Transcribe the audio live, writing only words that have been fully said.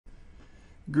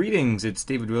Greetings, it's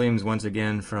David Williams once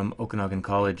again from Okanagan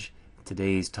College.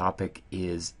 Today's topic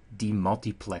is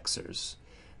demultiplexers.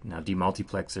 Now,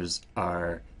 demultiplexers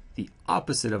are the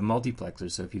opposite of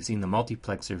multiplexers. So if you've seen the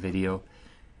multiplexer video,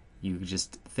 you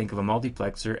just think of a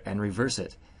multiplexer and reverse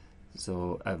it.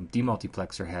 So a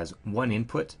demultiplexer has one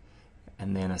input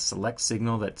and then a select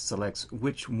signal that selects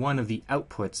which one of the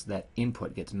outputs that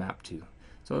input gets mapped to.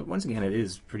 So once again, it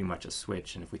is pretty much a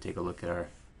switch. And if we take a look at our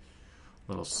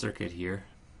little circuit here,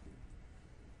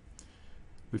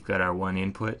 we've got our one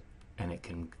input and it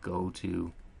can go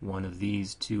to one of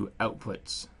these two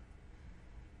outputs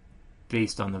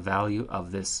based on the value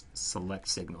of this select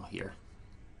signal here.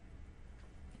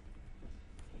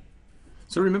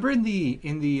 So remember in the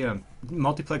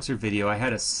multiplexer video, I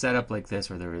had a setup like this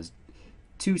where there was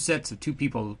two sets of two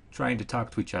people trying to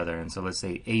talk to each other. And so let's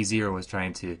say A0 was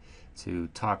trying to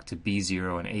talk to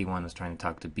B0 and A1 was trying to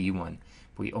talk to B1.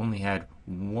 We only had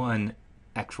one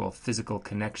actual physical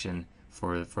connection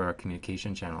for our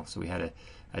communication channel. So we had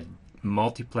a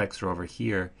multiplexer over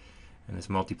here, and this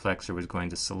multiplexer was going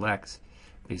to select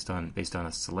based on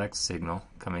a select signal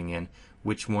coming in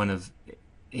which one of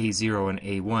A0 and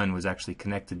A1 was actually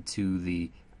connected to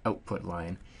the output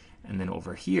line. And then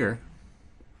over here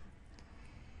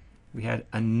we had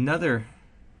another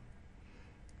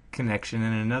connection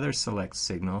and another select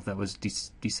signal that was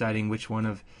deciding which one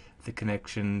of the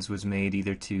connections was made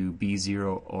either to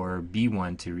B0 or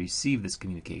B1 to receive this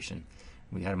communication.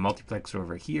 We had a multiplexer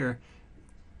over here,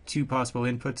 two possible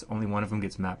inputs, only one of them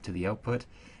gets mapped to the output,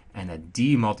 and a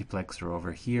demultiplexer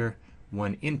over here,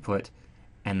 one input,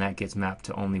 and that gets mapped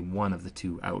to only one of the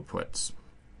two outputs.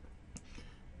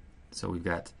 So we've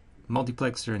got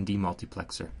multiplexer and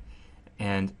demultiplexer.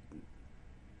 And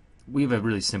we have a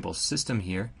really simple system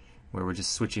here where we're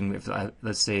just switching. If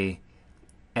let's say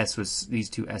these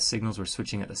two S signals were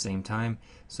switching at the same time,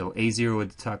 so A0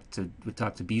 would talk to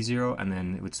B0, and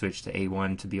then it would switch to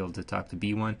A1 to be able to talk to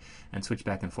B1, and switch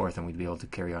back and forth, and we'd be able to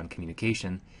carry on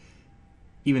communication,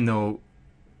 even though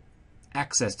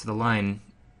access to the line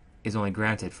is only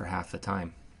granted for half the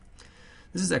time.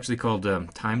 This is actually called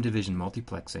time division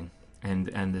multiplexing,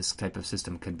 and this type of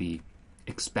system could be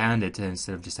expanded to,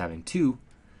 instead of just having two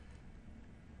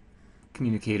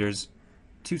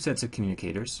sets of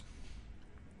communicators,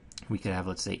 we could have,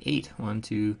 let's say, 8. 1,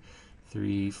 2,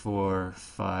 3, 4,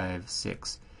 5,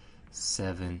 6,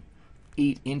 7,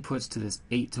 8 inputs to this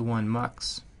 8-to-1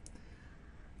 mux.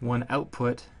 One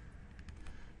output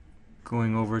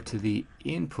going over to the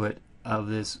input of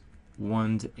this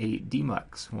 1-to-8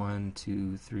 demux. 1,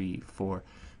 2, 3, 4,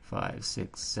 5,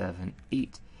 6, 7,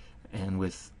 8. And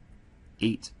with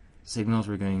 8 signals,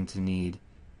 we're going to need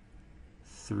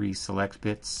 3 select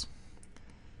bits.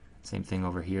 Same thing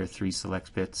over here, 3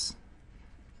 select bits.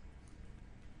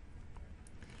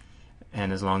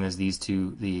 And as long as these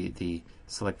two, the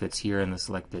select bits here and the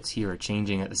select bits here, are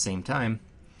changing at the same time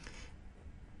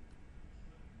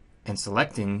and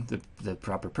selecting the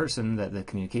proper person that the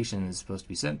communication is supposed to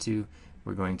be sent to,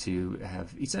 we're going to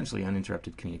have essentially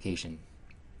uninterrupted communication.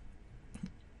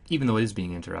 Even though it is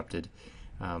being interrupted,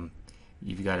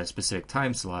 you've got a specific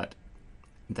time slot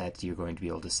that you're going to be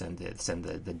able to send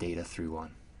the data through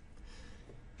on.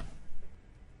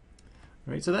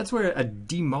 Right, so that's where a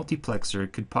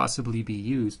demultiplexer could possibly be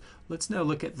used. Let's now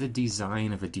look at the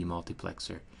design of a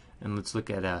demultiplexer, and let's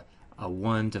look at a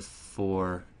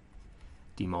 1-to-4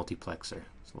 demultiplexer.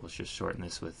 So let's just shorten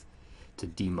this to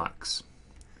demux.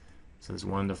 So this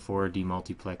 1-to-4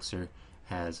 demultiplexer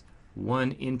has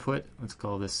one input, let's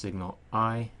call this signal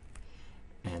I,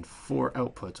 and 4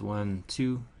 outputs, 1,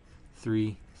 2,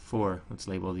 3, 4. Let's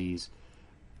label these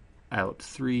out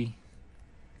 3,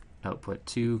 output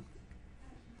 2,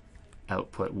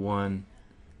 output 1,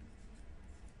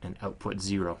 and output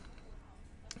 0.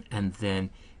 And then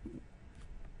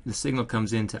the signal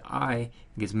comes into I,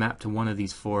 gets mapped to one of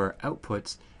these 4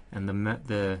 outputs, and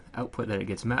the output that it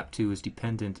gets mapped to is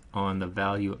dependent on the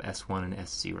value of S1 and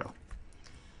S0.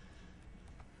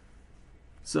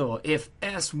 So if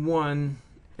S1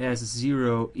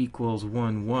 S0 equals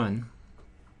 1, 1,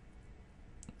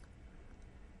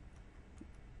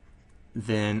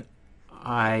 then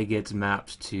I gets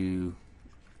mapped to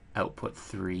output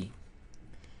 3.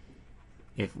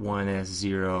 If 1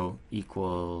 S0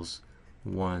 equals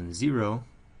 1, 0,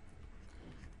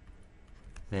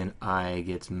 then I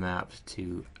gets mapped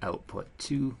to output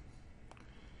 2.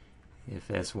 If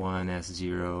S1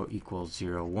 S0 equals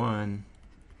 0, 1,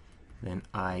 then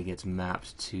I gets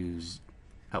mapped to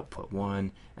output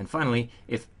 1. And finally,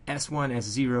 if S1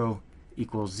 S0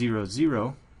 equals 0,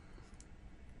 0,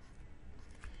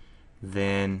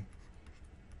 then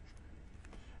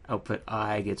output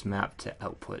I gets mapped to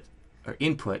output, or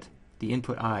input, the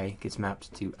input I gets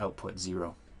mapped to output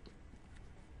 0.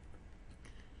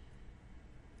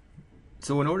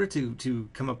 So in order to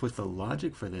come up with the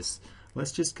logic for this,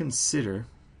 let's just consider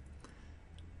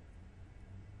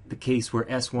the case where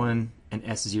S1 and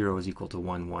S0 is equal to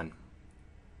 1, 1.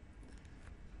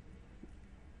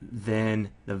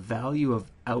 Then the value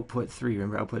of output 3,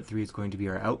 remember output 3 is going to be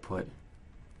our output.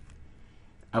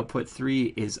 Output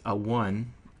 3 is a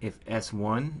 1 if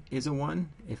S1 is a 1,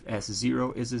 if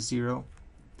S0 is a 0,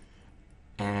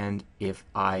 and if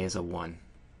I is a 1.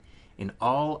 In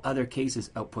all other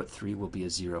cases, output 3 will be a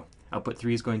 0. Output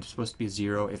 3 is supposed to be a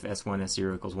 0 if S1,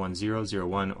 S0 equals 1, 0, 0,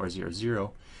 1, or 0,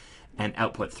 0. And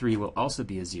output 3 will also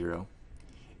be a 0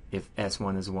 if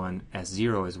S1 is 1,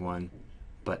 S0 is 1,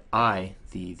 but I,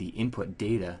 the input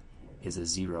data, is a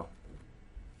 0.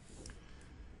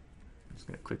 I'm just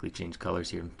going to quickly change colors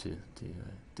here to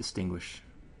distinguish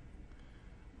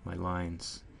my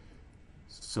lines.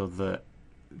 So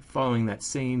following that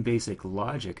same basic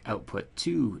logic, output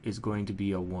 2 is going to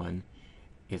be a 1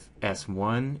 if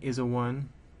S1 is a 1,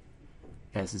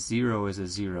 S0 is a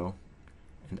 0,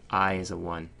 and I is a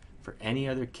 1. For any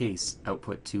other case,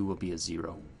 output 2 will be a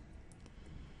 0.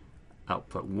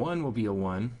 Output 1 will be a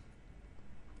 1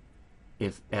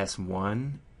 if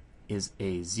S1 is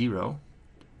a 0,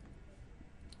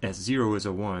 S0 is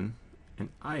a 1, and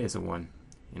I is a 1.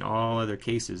 In all other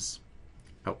cases,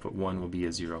 output 1 will be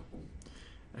a 0.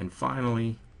 And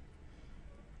finally,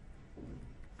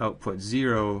 output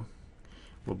 0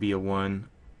 will be a 1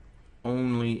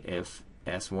 only if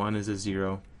S1 is a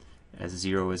 0,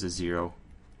 S0 is a 0,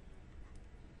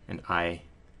 and I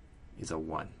is a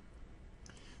 1.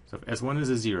 So if S1 is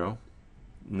a 0,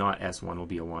 not S1 will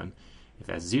be a 1. If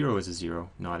S0 is a 0,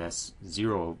 not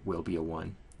S0 will be a 1.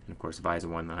 And of course, if I is a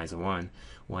 1, then I is a 1.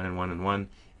 1 and 1 and 1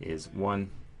 is 1.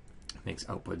 Makes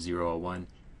output 0 a 1.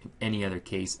 In any other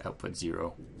case, output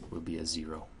 0 will be a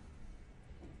 0.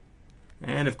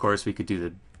 And of course, we could do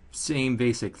the same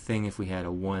basic thing if we had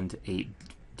a 1 to 8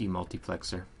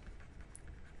 demultiplexer.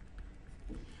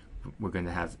 We're going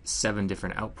to have 7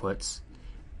 different outputs.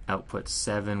 Output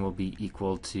 7 will be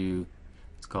equal to,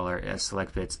 let's call our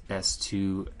select bits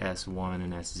S2, S1,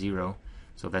 and S0.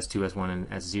 So if S2, S1, and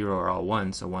S0 are all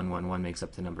 1, so 1, 1, 1 makes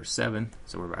up the number 7.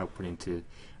 So we're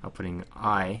outputting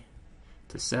I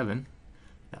to 7.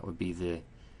 That would be the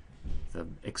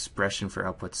expression for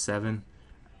output 7.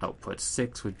 Output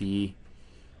 6 would be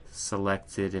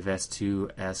selected if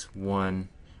S2, S1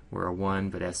 were a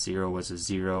 1, but S0 was a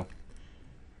 0,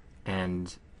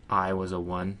 and I was a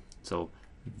 1. So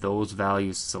those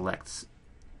values select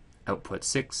output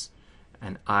 6,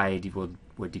 and I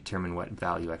would determine what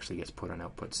value actually gets put on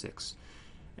output 6.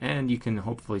 And you can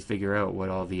hopefully figure out what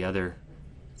all the other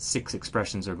 6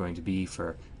 expressions are going to be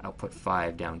for output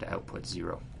 5 down to output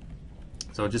 0.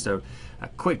 So just a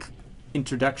quick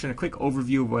introduction, a quick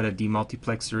overview of what a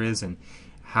demultiplexer is and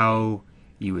how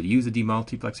you would use a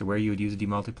demultiplexer, where you would use a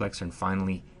demultiplexer, and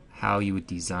finally how you would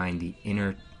design the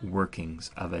inner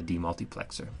workings of a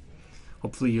demultiplexer.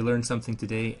 Hopefully you learned something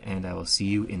today, and I will see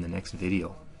you in the next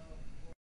video.